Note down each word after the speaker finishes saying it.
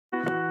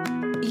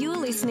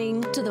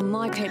listening to the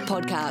myPET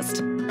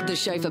podcast, the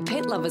show for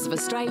pet lovers of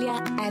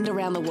Australia and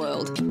around the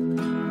world.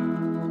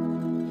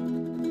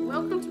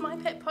 Welcome to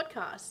myPET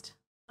podcast.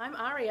 I'm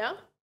Aria,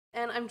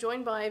 and I'm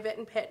joined by vet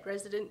and pet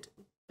resident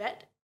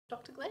vet,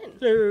 Dr. Glenn.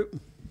 Hello.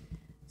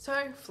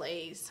 So,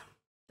 fleas,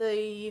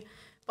 the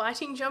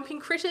biting, jumping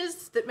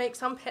critters that make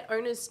some pet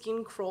owners'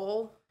 skin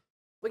crawl.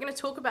 We're going to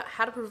talk about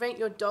how to prevent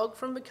your dog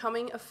from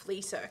becoming a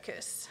flea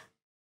circus.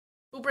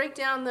 We'll break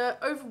down the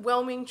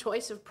overwhelming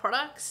choice of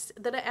products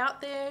that are out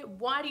there.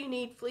 Why do you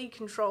need flea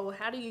control?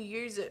 How do you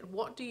use it?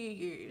 What do you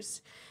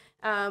use?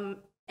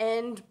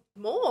 And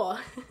more.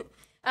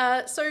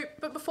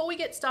 But before we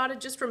get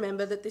started, just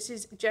remember that this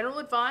is general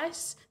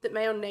advice that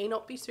may or may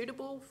not be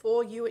suitable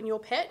for you and your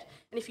pet.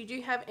 And if you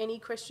do have any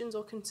questions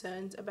or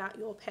concerns about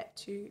your pet,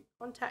 to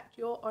contact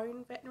your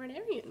own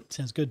veterinarian.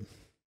 Sounds good.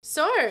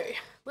 So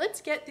let's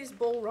get this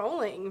ball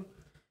rolling.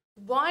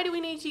 Why do we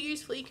need to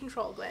use flea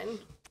control, Glenn?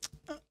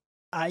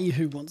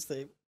 Who wants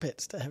their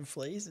pets to have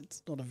fleas?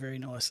 It's not a very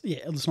nice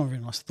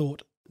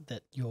thought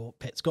that your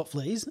pet's got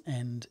fleas,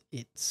 and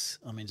it's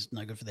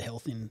no good for their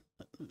health in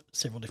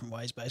several different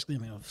ways, basically.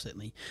 I've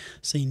certainly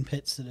seen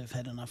pets that have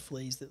had enough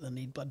fleas that they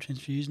need blood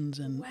transfusions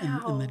and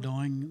they're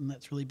dying, and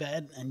that's really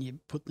bad, and you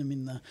put them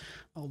in the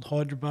old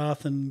hydro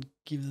bath and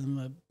give them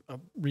a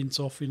rinse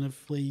off in a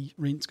flea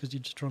rinse because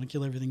you're just trying to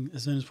kill everything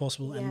as soon as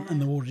possible,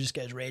 and the water just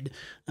goes red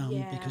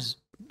because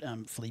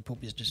flea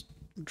poop is just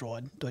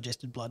dried,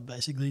 digested blood,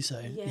 basically.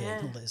 So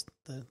there's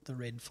the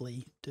red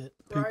flea dirt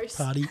poop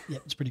party.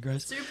 Yep, it's pretty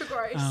gross. Super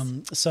gross.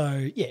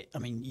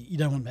 You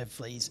don't want to have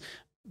fleas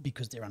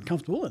because they're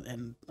uncomfortable,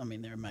 and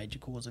they're a major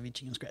cause of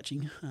itching and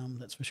scratching,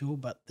 that's for sure.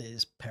 But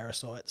there's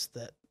parasites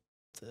that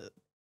the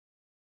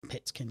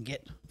pets can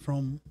get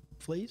from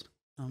fleas,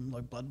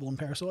 like bloodborne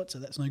parasites, so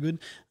that's no good.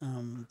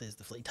 There's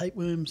the flea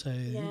tapeworm, so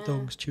the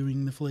dog's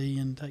chewing the flea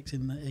and takes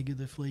in the egg of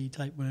the flea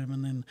tapeworm,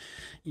 and then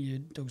your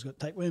dog's got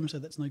tapeworm, so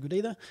that's no good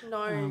either.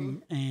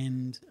 No.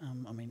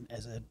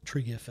 As a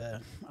trigger for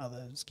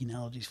other skin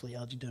allergies, flea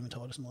allergy,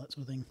 dermatitis and all that sort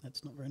of thing,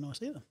 that's not very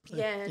nice either. So,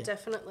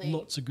 definitely.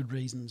 Lots of good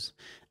reasons.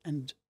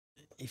 And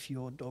if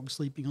your dog's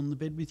sleeping on the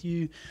bed with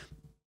you,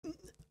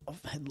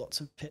 I've had lots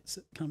of pets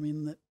that come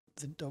in that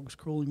the dog's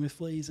crawling with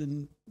fleas,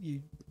 and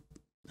you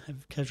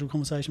have casual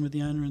conversation with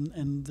the owner,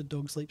 and the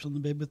dog sleeps on the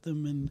bed with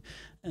them,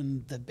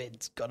 and the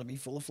bed's got to be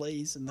full of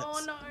fleas, and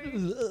that's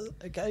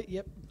okay,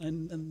 yep,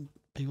 and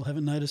people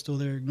haven't noticed, or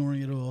they're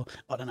ignoring it, or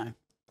I don't know.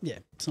 Yeah,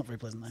 it's not very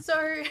pleasant though.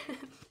 So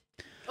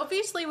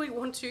obviously we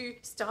want to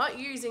start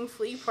using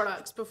flea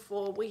products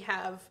before we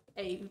have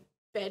a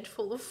bed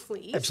full of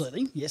fleas.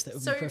 Absolutely, yes, that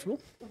would be preferable.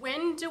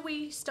 When do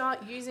we start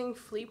using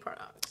flea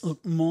products?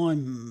 Look, my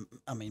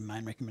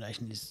main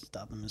recommendation is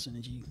start them as soon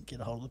as you get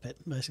a hold of the pet,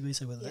 basically.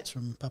 So whether that's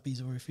from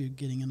puppies or if you're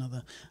getting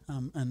another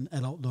an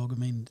adult dog,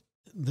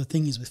 the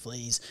thing is with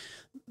fleas,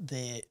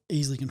 they're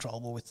easily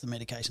controllable with the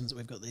medications that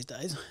we've got these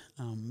days,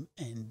 and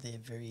they're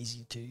very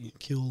easy to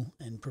kill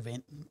and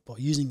prevent by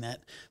using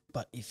that.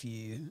 But if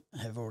you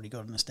have already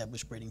got an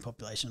established breeding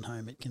population at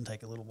home, it can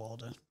take a little while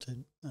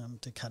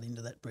to cut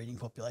into that breeding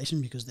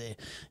population, because they're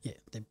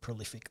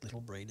prolific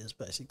little breeders,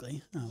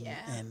 basically.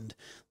 And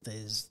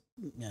there's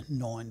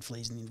 9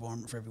 fleas in the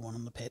environment for every one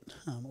on the pet,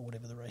 or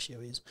whatever the ratio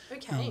is.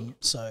 Okay.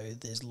 So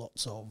there's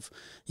lots of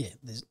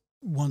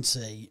once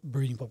a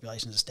breeding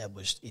population is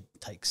established,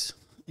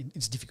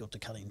 it's difficult to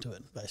cut into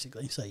it,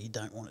 basically. So you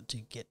don't want it to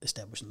get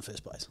established in the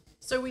first place.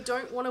 So we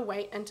don't want to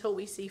wait until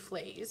we see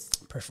fleas.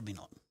 Preferably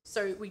not.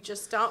 So we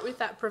just start with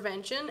that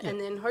prevention, and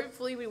then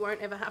hopefully we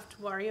won't ever have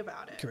to worry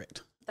about it.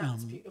 Correct.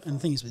 That's beautiful. And the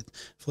thing is with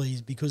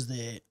fleas, because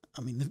they've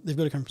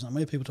got to come from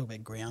somewhere. People talk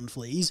about ground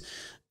fleas.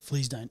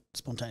 Fleas don't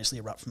spontaneously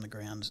erupt from the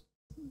ground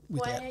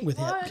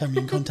without coming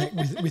in contact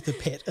with the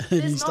pet at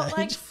any stage. There's not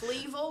like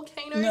flea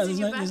volcanoes in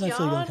your backyard? There's no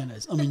flea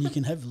volcanoes. You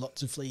can have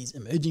lots of fleas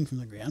emerging from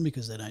the ground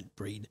because they don't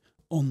breed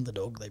on the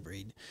dog. They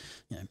breed,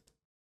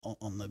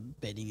 on the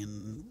bedding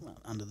and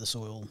under the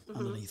soil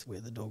underneath where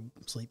the dog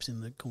sleeps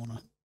in the corner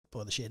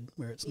by the shed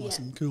where it's nice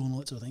and cool and all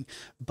that sort of thing.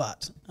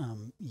 But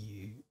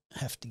you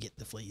have to get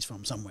the fleas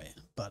from somewhere.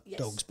 But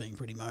dogs being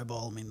pretty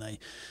mobile, they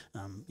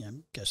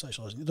go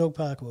socialising at the dog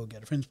park, or go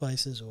to friends'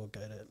 places, or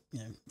go to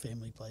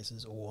family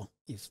places, or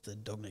if the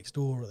dog next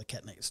door or the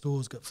cat next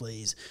door's got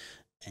fleas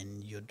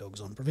and your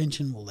dog's on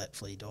prevention, well, that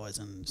flea dies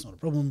and it's not a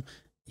problem.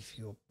 If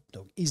your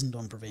dog isn't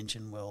on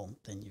prevention, well,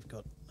 then you've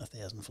got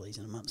 1,000 fleas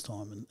in a month's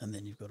time, and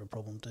then you've got a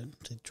problem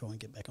to try and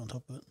get back on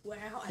top of it. Wow,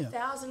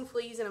 1,000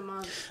 fleas in a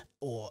month.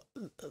 Or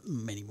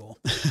many more.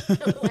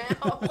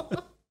 Wow.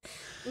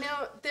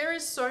 Now, there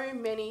is so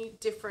many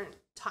different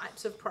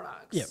types of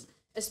products,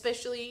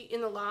 especially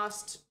in the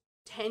last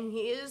 10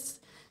 years.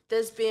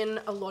 There's been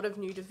a lot of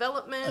new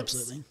developments.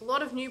 Absolutely. A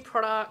lot of new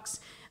products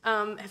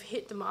have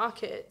hit the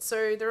market.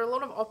 So there are a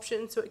lot of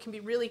options, so it can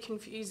be really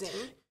confusing.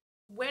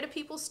 Where do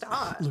people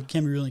start? Look, it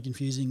can be really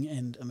confusing,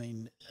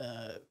 and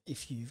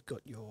if you've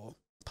got your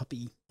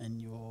puppy and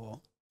you're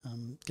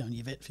going to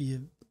your vet for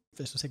your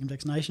first or second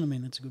vaccination, I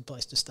mean, it's a good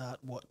place to start.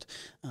 What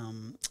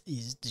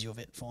does your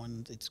vet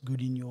find it's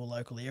good in your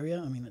local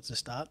area? I mean, it's a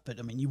start, but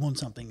I mean, you want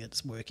something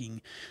that's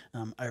working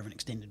over an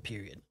extended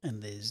period,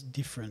 and there's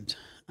different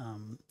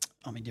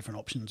different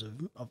options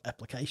of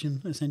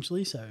application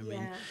essentially. So I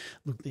mean,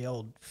 look, the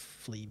old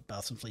flea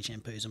baths and flea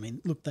shampoos, I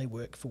mean, look, they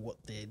work for what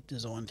they're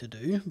designed to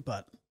do,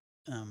 but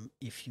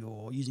if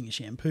you're using a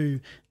shampoo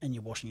and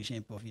you're washing your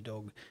shampoo off your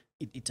dog,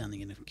 it's only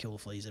going to kill the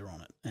fleas that are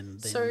on it. And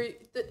then, so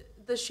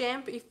the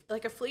shampoo,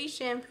 like a flea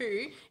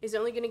shampoo, is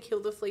only going to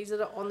kill the fleas that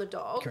are on the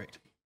dog. Correct.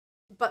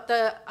 But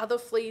the other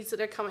fleas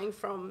that are coming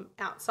from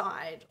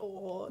outside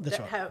or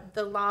have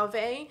the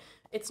larvae,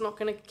 it's not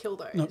going to kill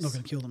those. Not going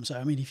to kill them. So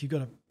I mean, if you've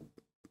got a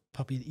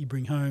puppy that you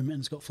bring home and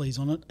it's got fleas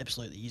on it,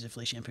 absolutely use a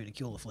flea shampoo to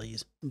kill the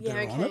fleas that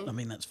are on it. I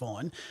mean, that's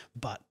fine.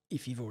 But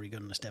if you've already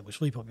got an established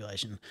flea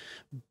population,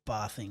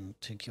 bathing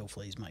to kill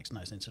fleas makes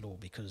no sense at all,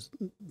 because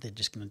they're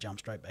just going to jump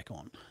straight back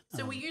on.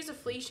 So we use a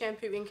flea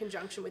shampoo in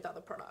conjunction with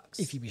other products?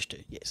 If you wish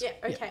to, yes. Yeah,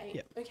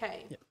 okay.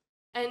 Okay. Yep.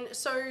 And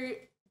so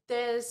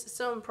there's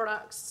some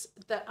products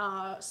that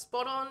are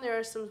spot on. There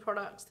are some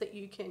products that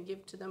you can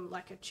give to them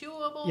like a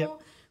chewable.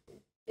 Yep.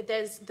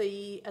 There's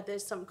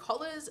some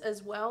collars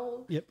as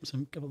well. Yep,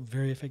 some couple of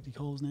very effective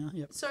collars now.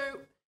 Yep. So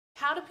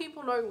how do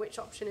people know which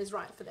option is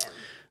right for them?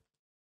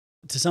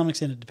 To some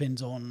extent, it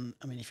depends on,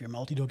 I mean, if you're a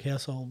multi-dog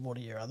household, what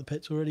are your other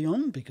pets already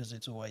on? Because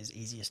it's always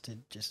easiest to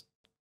just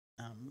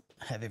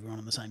have everyone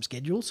on the same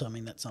schedule. So, I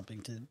mean, that's something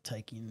to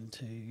take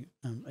into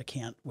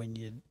account when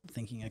you're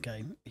thinking,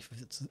 okay, if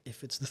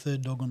it's the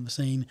third dog on the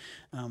scene,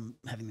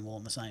 having them all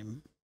on the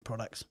same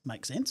products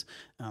makes sense,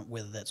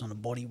 whether that's on a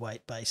body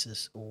weight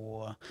basis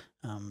or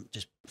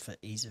just for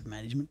ease of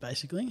management,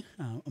 basically.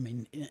 I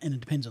mean, and it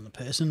depends on the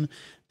person,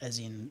 as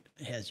in,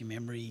 how's your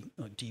memory?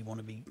 Like, do you want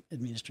to be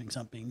administering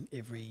something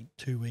every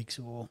 2 weeks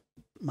or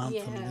month?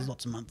 I mean, there's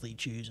lots of monthly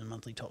chews and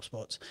monthly top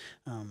spots.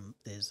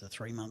 There's a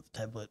 3-month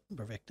tablet.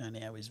 Bravecto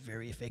now is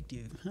very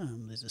effective.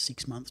 There's a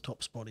 6-month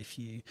top spot if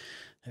you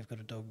have got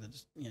a dog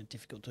that's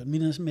difficult to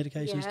administer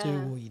medications to,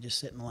 or you just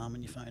set an alarm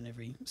on your phone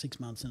every 6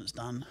 months and it's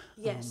done.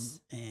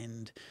 Yes.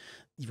 And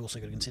you've also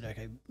got to consider,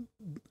 okay,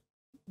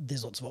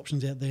 there's lots of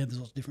options out there. There's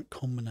lots of different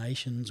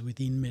combinations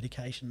within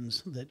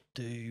medications that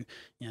do,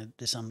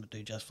 there's some that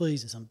do just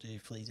fleas, there's some that do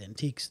fleas and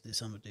ticks, there's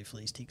some that do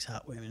fleas, ticks,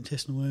 heartworm and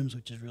intestinal worms,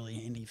 which is really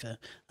handy for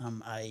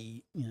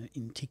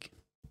in tick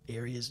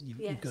areas.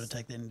 You've got to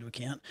take that into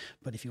account.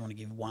 But if you want to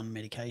give one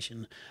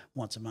medication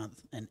once a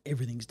month and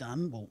everything's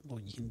done, well,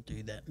 you can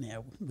do that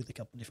now with a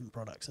couple of different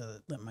products, so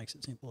that makes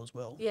it simple as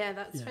well. Yeah,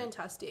 that's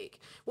fantastic.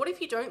 What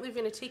if you don't live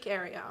in a tick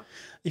area?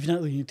 If you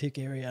don't live in a tick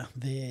area,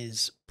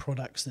 there's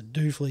products that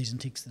do fleas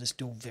and ticks that are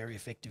still very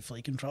effective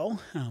flea control,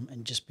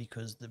 and just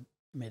because the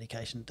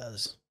medication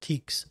does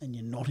ticks and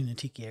you're not in a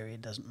tick area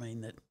doesn't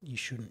mean that you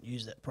shouldn't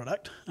use that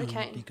product.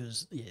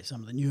 Because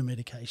some of the newer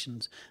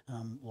medications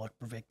like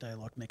Bravecto,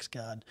 like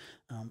Nexgard,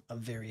 are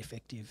very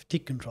effective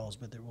tick controls,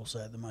 but they're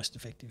also the most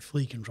effective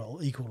flea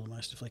control, equal to the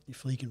most effective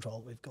flea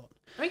control we've got.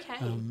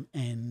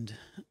 And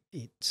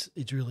it's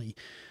really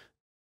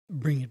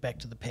bring it back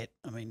to the pet.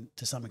 I mean,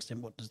 to some extent,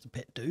 what does the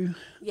pet do?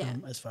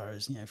 As far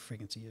as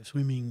frequency of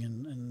swimming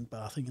and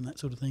bathing and that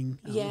sort of thing.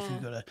 If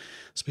you've got a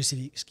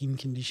specific skin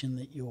condition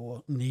that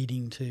you're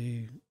needing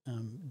to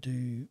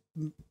do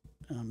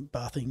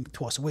bathing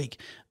twice a week,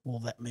 well,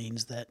 that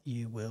means that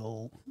you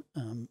will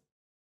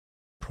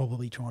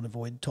probably try and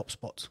avoid top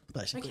spots,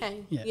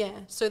 basically.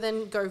 So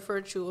then go for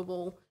a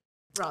chewable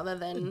rather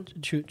than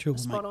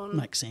chewable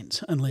makes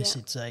sense, unless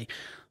it's a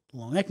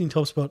long-acting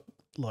top spot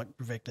like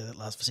Bravecto that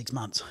lasts for 6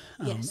 months,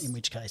 in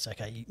which case,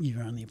 okay,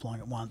 you're only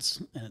applying it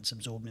once and it's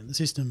absorbed in the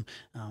system,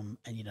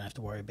 and you don't have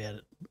to worry about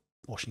it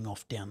washing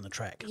off down the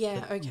track. You're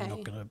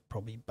not going to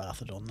probably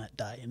bath it on that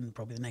day and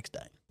probably the next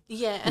day.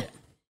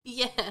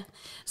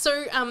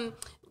 So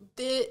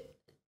the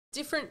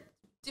different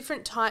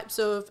types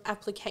of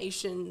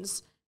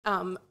applications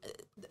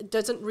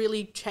doesn't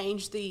really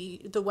change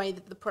the way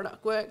that the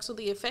product works or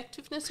the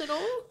effectiveness at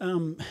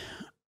all?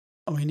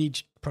 I mean,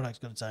 each product's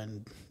got its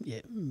own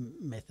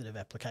method of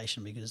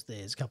application, because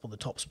there's a couple of the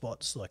top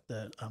spots, like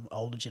the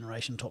older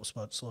generation top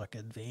spots like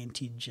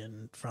Advantage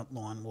and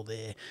Frontline, well,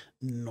 they're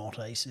not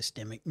a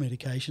systemic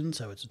medication,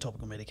 so it's a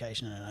topical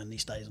medication and it only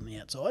stays on the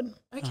outside.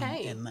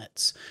 And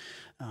that's,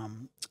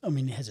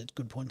 it has its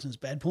good points and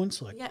its bad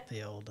points, like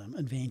the old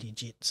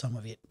Advantage, some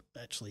of it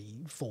actually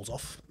falls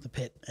off the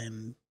pet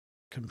and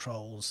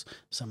controls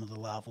some of the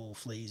larval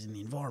fleas in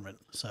the environment.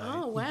 So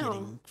you're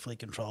getting flea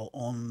control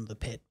on the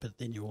pet, but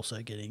then you're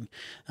also getting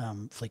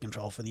flea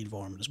control for the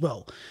environment as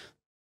well.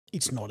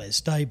 It's not as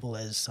stable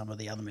as some of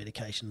the other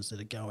medications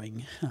that are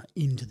going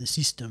into the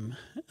system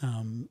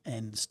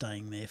and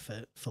staying there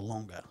for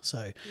longer.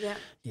 So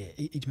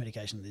each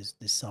medication, there's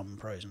some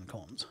pros and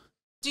cons.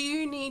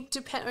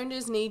 Do pet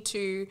owners need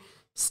to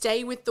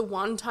stay with the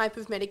one type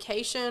of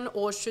medication,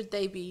 or should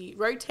they be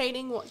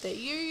rotating what they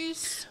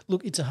use?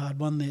 Look, it's a hard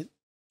one.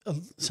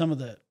 Some of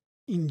the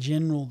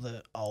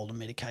older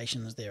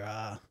medications, there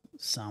are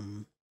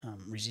some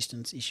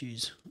resistance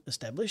issues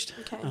established,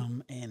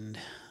 and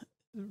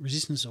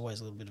resistance is always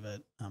a little bit of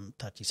a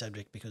touchy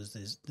subject because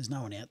there's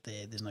no one out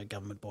there, there's no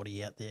government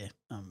body out there,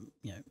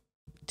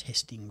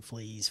 testing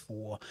fleas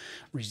for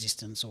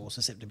resistance or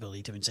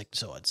susceptibility to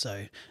insecticides.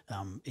 So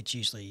it's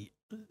usually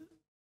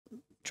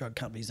drug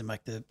companies that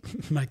make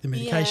the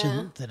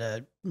medication that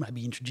are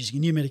maybe introducing a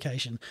new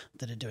medication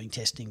that are doing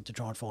testing to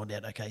try and find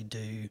out, okay,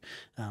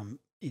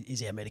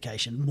 is our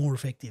medication more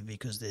effective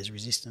because there's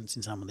resistance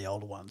in some of the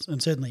older ones.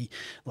 And certainly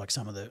like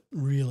some of the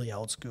really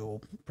old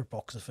school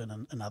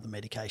propoxyphene and other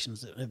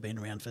medications that have been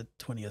around for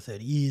 20 or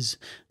 30 years,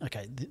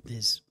 okay,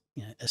 there's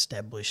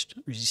established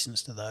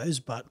resistance to those,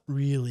 but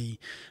really,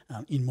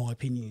 in my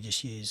opinion, you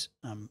just use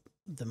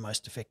the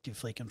most effective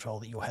flea control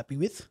that you're happy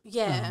with.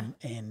 Yeah.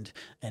 And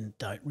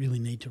don't really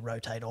need to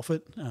rotate off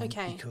it.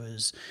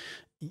 Because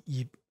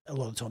a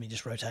lot of the time you're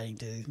just rotating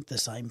to the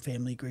same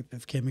family group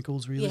of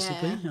chemicals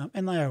realistically. Yeah.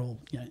 And they are all,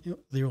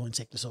 they're all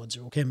insecticides,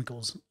 they're all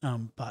chemicals.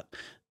 But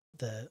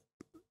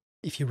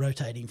if you're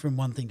rotating from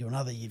one thing to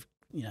another,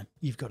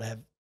 you've got to have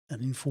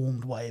an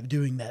informed way of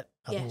doing that.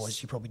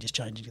 Otherwise, you're probably just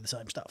changing to the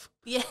same stuff.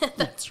 Yeah,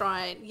 that's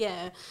right.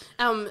 Yeah.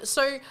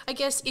 So I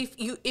guess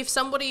if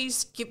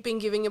somebody's been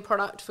giving a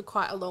product for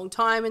quite a long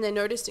time and they're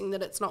noticing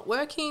that it's not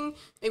working,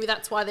 maybe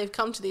that's why they've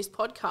come to this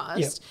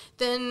podcast,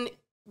 then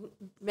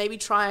maybe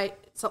try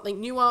something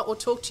newer or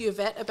talk to your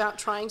vet about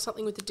trying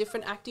something with a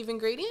different active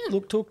ingredient.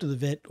 Look, talk to the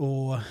vet,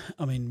 or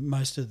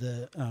most of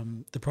the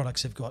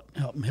products have got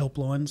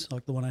helplines,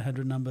 like the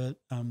 1-800 number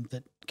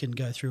that can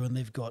go through, and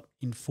they've got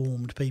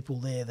informed people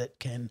there that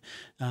can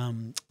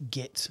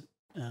get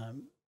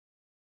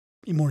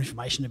more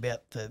information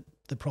about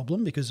the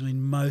problem, because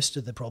most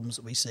of the problems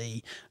that we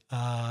see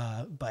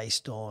are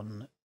based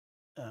on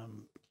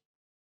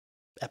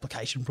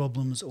application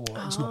problems, or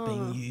it's not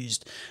being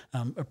used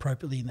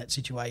appropriately in that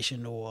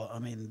situation, or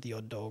the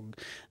odd dog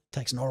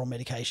takes an oral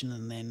medication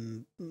and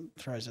then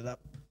throws it up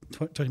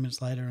 20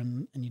 minutes later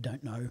and you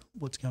don't know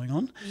what's going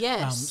on.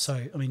 Yes.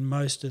 So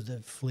most of the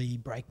flea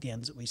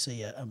breakdowns that we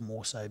see are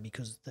more so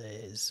because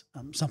there's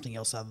something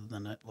else other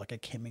than a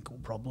chemical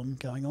problem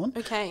going on.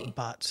 Okay.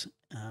 But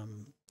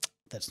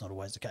that's not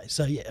always the case.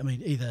 So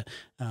either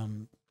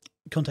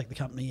contact the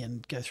company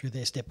and go through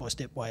their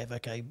step-by-step way of,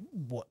 okay,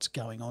 what's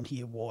going on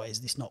here? Why is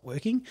this not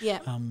working? Yeah.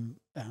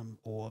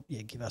 Or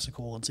give us a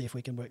call and see if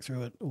we can work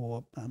through it,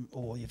 or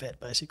your vet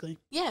basically.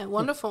 Yeah,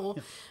 wonderful.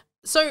 Yeah.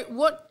 So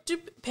what do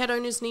pet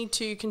owners need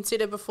to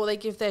consider before they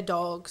give their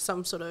dog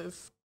some sort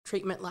of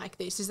treatment like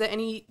this? Is there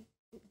any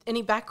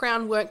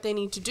background work they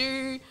need to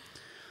do?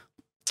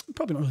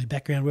 Probably not really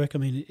background work.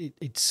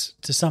 It's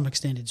to some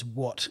extent it's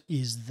what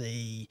is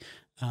the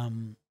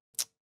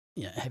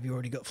have you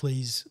already got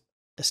fleas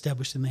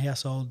established in the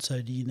household?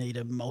 So do you need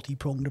a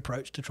multi-pronged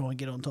approach to try and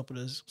get on top of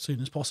it as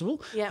soon as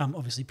possible? Yeah.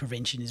 Obviously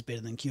prevention is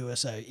better than cure.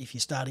 So if you're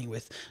starting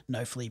with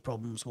no flea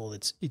problems, well,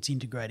 it's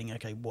integrating,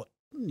 okay, what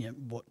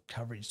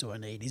coverage do I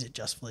need? Is it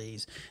just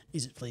fleas?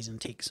 Is it fleas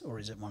and ticks, or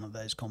is it one of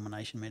those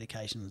combination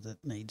medications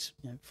that needs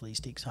fleas,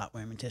 ticks,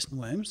 heartworm,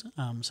 intestinal worms?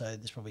 So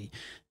there's probably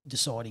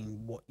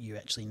deciding what you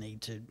actually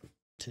need to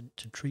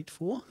treat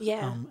for.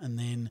 Yeah. And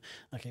then,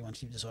 okay,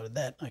 once you've decided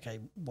that, okay,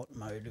 what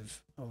mode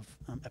of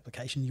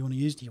application do you want to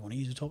use? Do you want to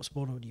use a top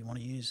spot, or do you want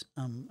to use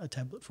a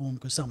tablet form?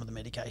 Because some of the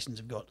medications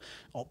have got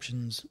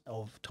options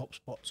of top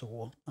spots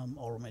or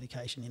oral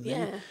medication in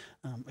there.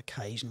 Yeah.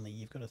 Occasionally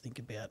you've got to think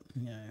about,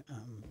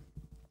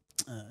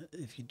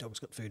 if your dog's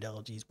got food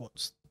allergies,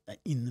 what's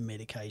in the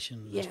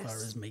medication as far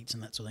as meats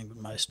and that sort of thing. But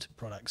most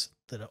products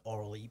that are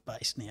orally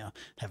based now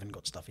haven't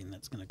got stuff in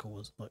that's going to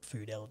cause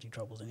food allergy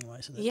troubles anyway.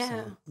 So that's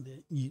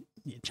you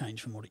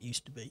change from what it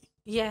used to be.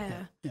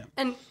 Yeah. Yeah.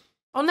 And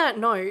on that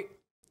note,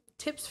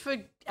 tips for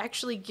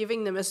actually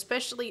giving them,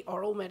 especially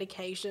oral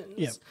medications.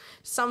 Yep.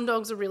 Some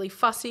dogs are really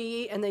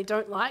fussy and they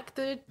don't like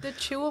the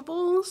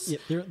chewables.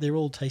 Yeah, they're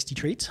all tasty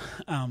treats,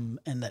 and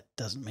that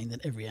doesn't mean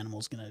that every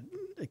animal's going to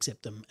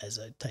accept them as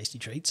a tasty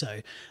treat. So,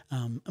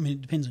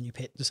 it depends on your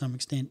pet to some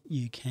extent.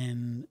 You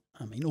can,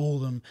 all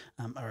of them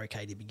are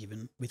okay to be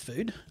given with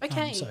food.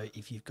 Okay. So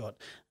if you've got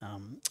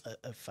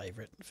a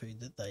favourite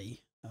food that they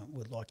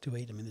would like to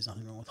eat, there's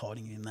nothing wrong with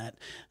hiding it in that.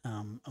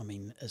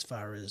 As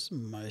far as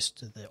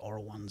most of the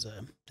oral ones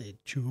they're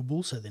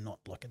chewable, so they're not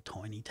like a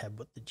tiny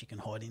tablet that you can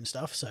hide in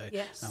stuff. So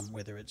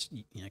whether it's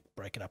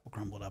break it up or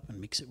crumble it up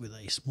and mix it with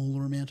a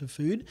smaller amount of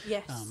food.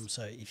 Yes.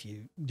 So if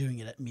you're doing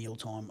it at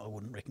mealtime, I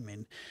wouldn't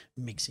recommend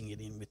mixing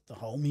it in with the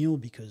whole meal,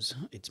 because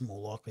it's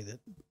more likely that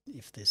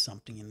if there's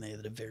something in there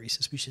that a very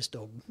suspicious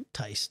dog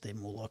tastes, they're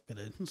more likely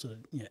to sort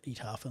of eat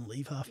half and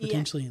leave half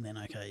potentially, and then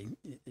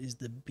is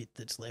the bit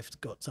that's left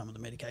got some of the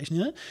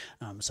medication in it.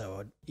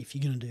 So if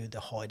you're going to do the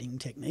hiding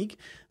technique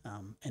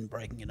and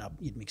breaking it up,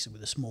 you'd mix it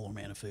with a small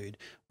amount of food,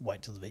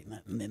 wait till they've eaten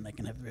that, and then they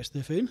can have the rest of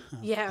their food.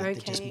 They're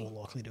just more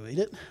likely to eat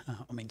it.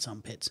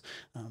 Some pets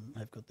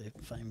have got their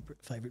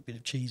favourite bit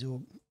of cheese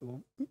or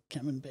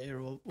camembert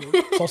or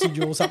sausage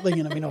or something,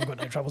 and I've got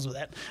no troubles with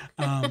that.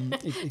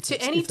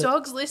 To any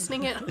dogs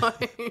listening at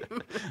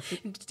home.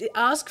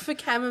 Ask for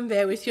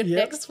camembert with your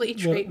next flea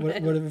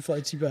treatment. Whatever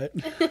floats your boat.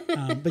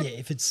 But yeah,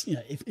 if it's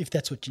if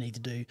that's what you need to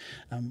do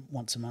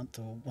once a month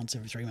or once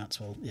every 3 months,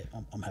 well, yeah,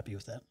 I'm happy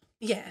with that.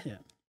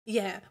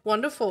 Yeah,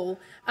 wonderful.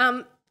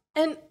 And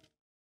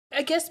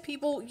I guess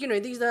people,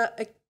 these are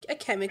a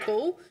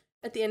chemical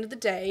at the end of the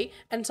day,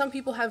 and some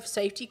people have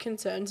safety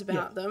concerns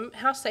about them.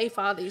 How safe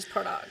are these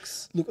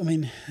products? Look, I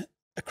mean,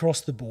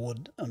 across the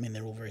board, I mean,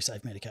 they're all very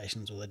safe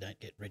medications or they don't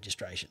get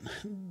registration.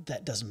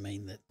 That doesn't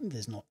mean that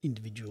there's not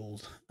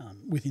individuals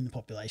within the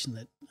population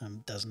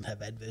that doesn't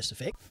have adverse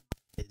effects.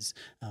 There's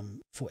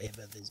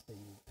forever there's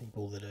been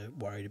people that are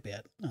worried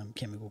about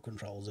chemical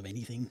controls of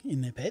anything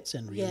in their pets,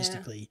 and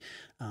realistically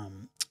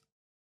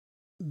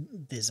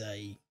there's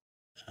a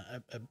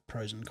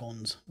pros and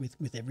cons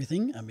with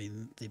everything. I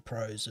mean, the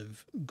pros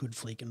of good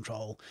flea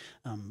control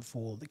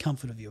for the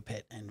comfort of your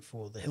pet and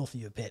for the health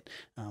of your pet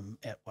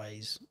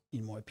outweighs,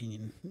 in my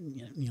opinion,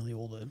 nearly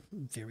all the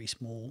very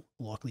small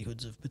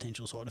likelihoods of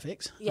potential side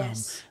effects.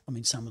 Yes. I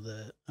mean, some of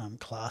the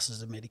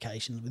classes of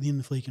medications within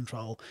the flea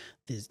control,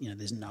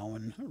 there's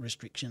known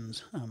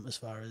restrictions as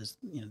far as,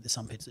 there's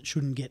some pets that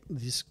shouldn't get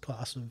this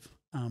class of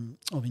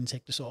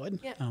insecticide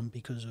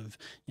because of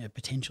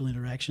potential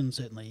interactions.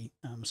 Certainly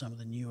some of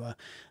the newer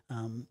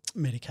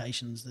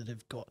medications that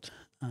have got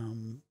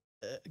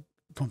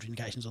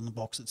contraindications on the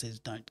box that says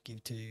don't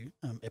give to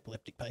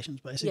epileptic patients,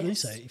 basically.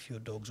 Yes. So if your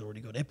dog's already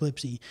got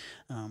epilepsy,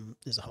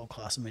 there's a whole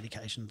class of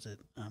medications that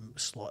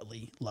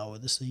slightly lower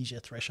the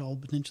seizure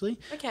threshold potentially.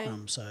 Okay.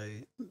 So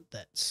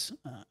that's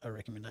a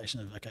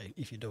recommendation of, okay,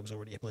 if your dog's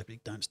already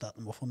epileptic, don't start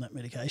them off on that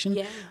medication.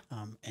 Yeah.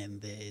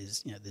 And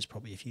there's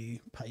probably a few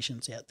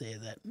patients out there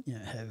that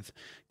have,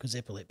 because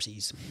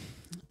epilepsy's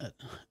a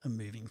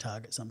moving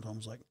target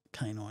sometimes, like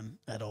canine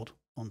adult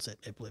onset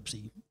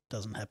epilepsy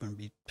doesn't happen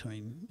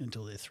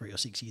until they're 3 or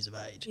 6 years of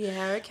age.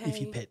 Yeah, okay. If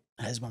your pet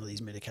has one of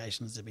these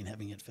medications, they've been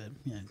having it for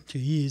 2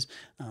 years,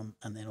 and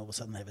then all of a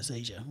sudden they have a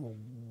seizure, or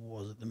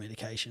was it the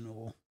medication,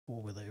 or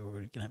were they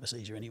already going to have a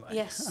seizure anyway?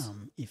 Yes.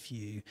 If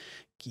you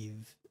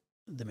give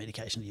the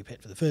medication to your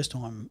pet for the first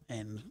time,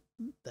 and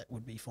that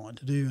would be fine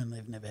to do, and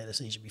they've never had a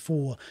seizure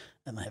before,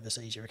 and they have a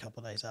seizure a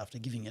couple of days after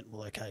giving it,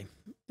 well, okay,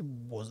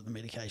 was it the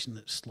medication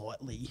that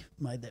slightly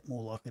made that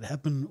more likely to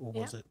happen, or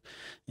was it,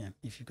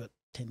 if you've got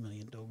 10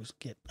 million dogs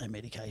get a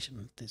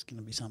medication, there's going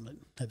to be some that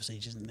have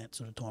seizures in that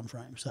sort of time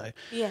frame. So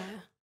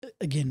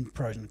again,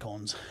 pros and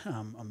cons.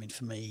 I mean,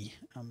 for me,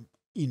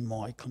 in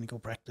my clinical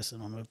practice,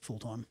 and I'm a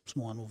full-time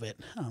small animal vet,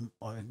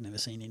 I've never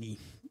seen any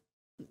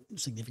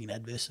significant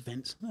adverse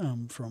events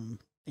from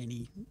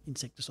any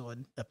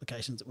insecticide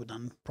applications that were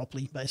done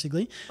properly,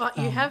 basically. But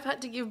you have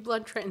had to give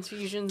blood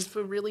transfusions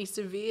for really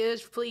severe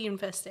flea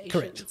infestations.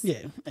 Correct,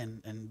 yeah.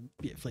 And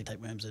flea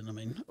tapeworms, and I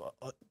mean,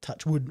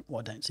 touch wood,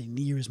 I don't see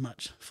near as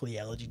much flea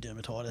allergy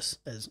dermatitis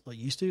as I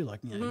used to.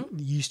 Like, you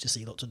used to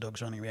see lots of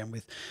dogs running around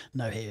with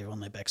no hair on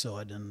their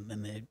backside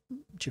and they're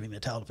chewing their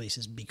tail to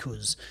pieces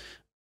because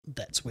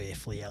that's where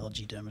flea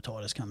allergy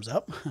dermatitis comes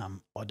up.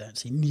 I don't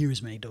see near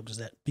as many dogs as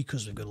that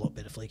because we've got a lot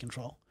better flea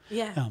control.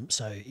 Yeah.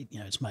 So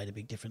it's made a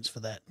big difference for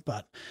that.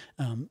 But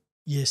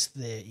yes,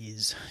 there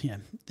is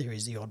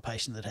the odd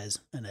patient that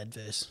has an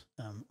adverse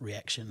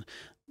reaction.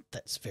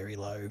 That's very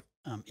low.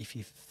 If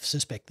you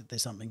suspect that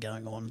there's something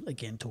going on,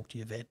 again, talk to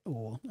your vet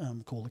or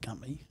call the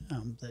company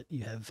that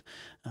you have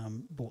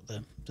bought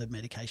the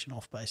medication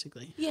off,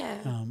 basically.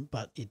 Yeah.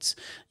 But it's,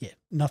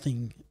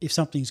 nothing. If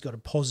something's got a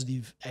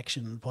positive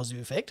action and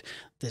positive effect,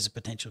 there's a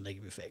potential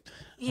negative effect.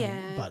 Yeah.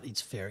 But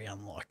it's very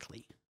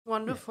unlikely.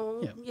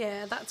 Wonderful.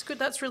 Yeah, that's good.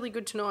 That's really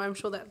good to know. I'm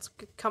sure that's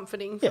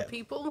comforting for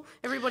people.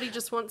 Everybody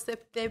just wants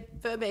their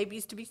fur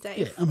babies to be safe.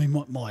 Yeah, I mean,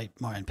 my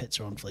own pets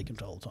are on flea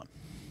control all the time.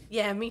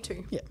 Yeah, me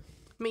too. Yeah.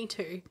 Me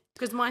too.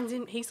 Because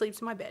he sleeps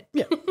in my bed.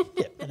 Yeah,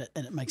 and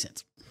it makes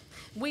sense.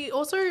 We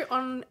also,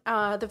 on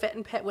the Vet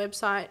and Pet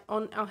website,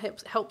 on our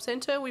help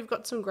centre, we've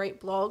got some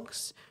great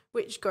blogs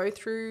which go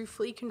through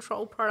flea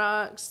control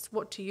products,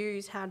 what to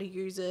use, how to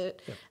use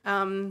it.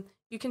 Yep.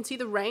 You can see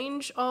the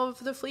range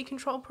of the flea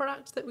control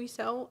products that we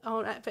sell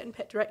at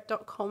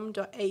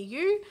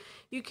vetandpetdirect.com.au.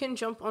 You can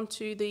jump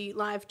onto the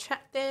live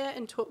chat there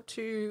and talk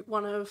to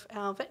one of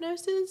our vet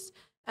nurses.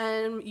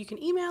 You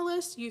can email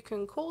us, you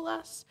can call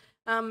us.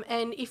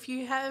 And if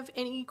you have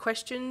any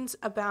questions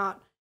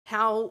about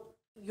how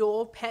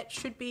your pet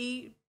should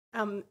be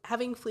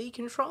having flea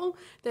control,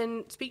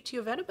 then speak to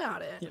your vet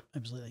about it. Yep,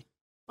 absolutely.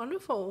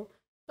 Wonderful.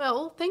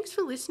 Well, thanks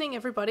for listening,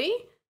 everybody.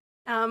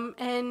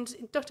 And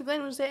Dr.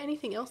 Glenn, was there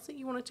anything else that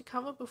you wanted to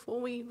cover before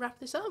we wrap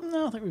this up?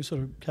 No, I think we've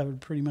sort of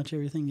covered pretty much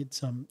everything.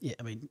 It's I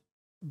mean,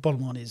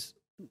 bottom line is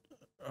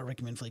I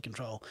recommend flea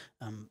control.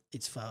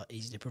 It's far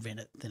easier to prevent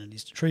it than it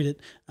is to treat it.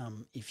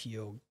 If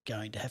you're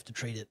going to have to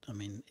treat it, I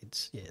mean,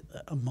 it's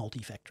a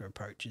multi-factor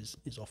approach is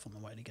often the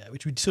way to go,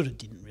 which we sort of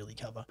didn't really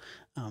cover.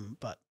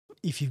 But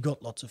if you've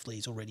got lots of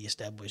fleas already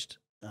established,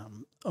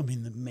 I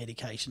mean, the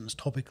medications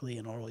topically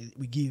and orally that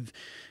we give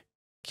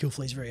kill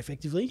fleas very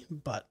effectively,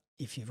 but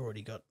if you've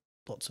already got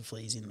lots of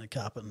fleas in the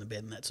carpet and the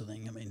bed and that sort of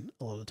thing, I mean,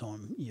 a lot of the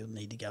time you'll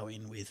need to go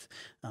in with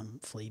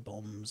flea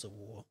bombs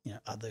or, you know,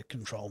 other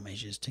control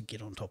measures to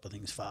get on top of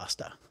things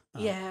faster.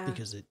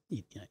 Because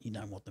you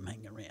don't want them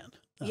hanging around.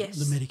 Yes.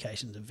 The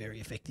medications are very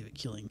effective at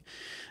killing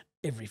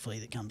every flea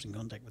that comes in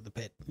contact with the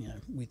pet, you know,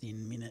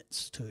 within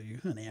minutes to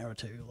an hour or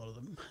two, a lot of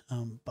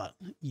them. But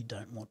you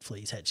don't want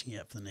fleas hatching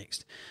out for the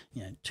next,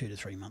 you know, 2 to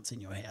 3 months in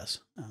your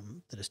house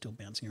that are still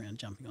bouncing around,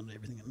 jumping onto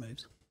everything that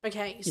moves.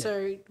 Okay,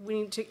 so we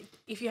need to,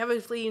 if you have a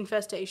flea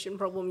infestation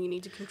problem, you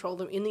need to control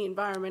them in the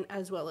environment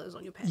as well as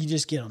on your pet. You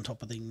just get on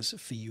top of things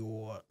for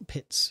your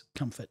pet's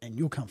comfort and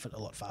your comfort a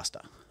lot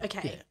faster.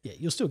 Okay. Yeah,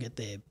 you'll still get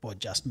there by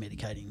just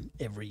medicating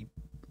every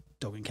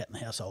dog and cat in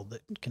the household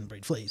that can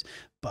breed fleas,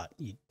 but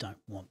you don't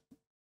want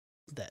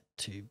that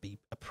to be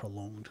a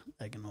prolonged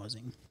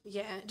agonising.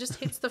 Yeah, it just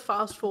hits the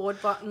fast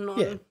forward button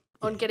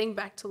on getting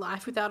back to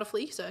life without a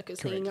flea circus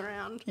hanging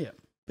around. Yeah,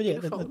 but yeah,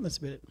 that's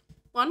about it.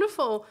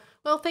 Wonderful.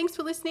 Well, thanks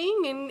for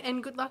listening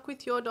and good luck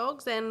with your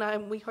dogs,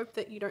 and we hope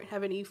that you don't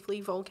have any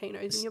flea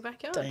volcanoes in your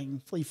backyard. Staying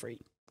flea free.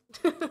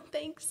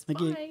 Thanks. Thank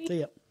Bye. you. See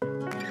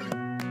ya.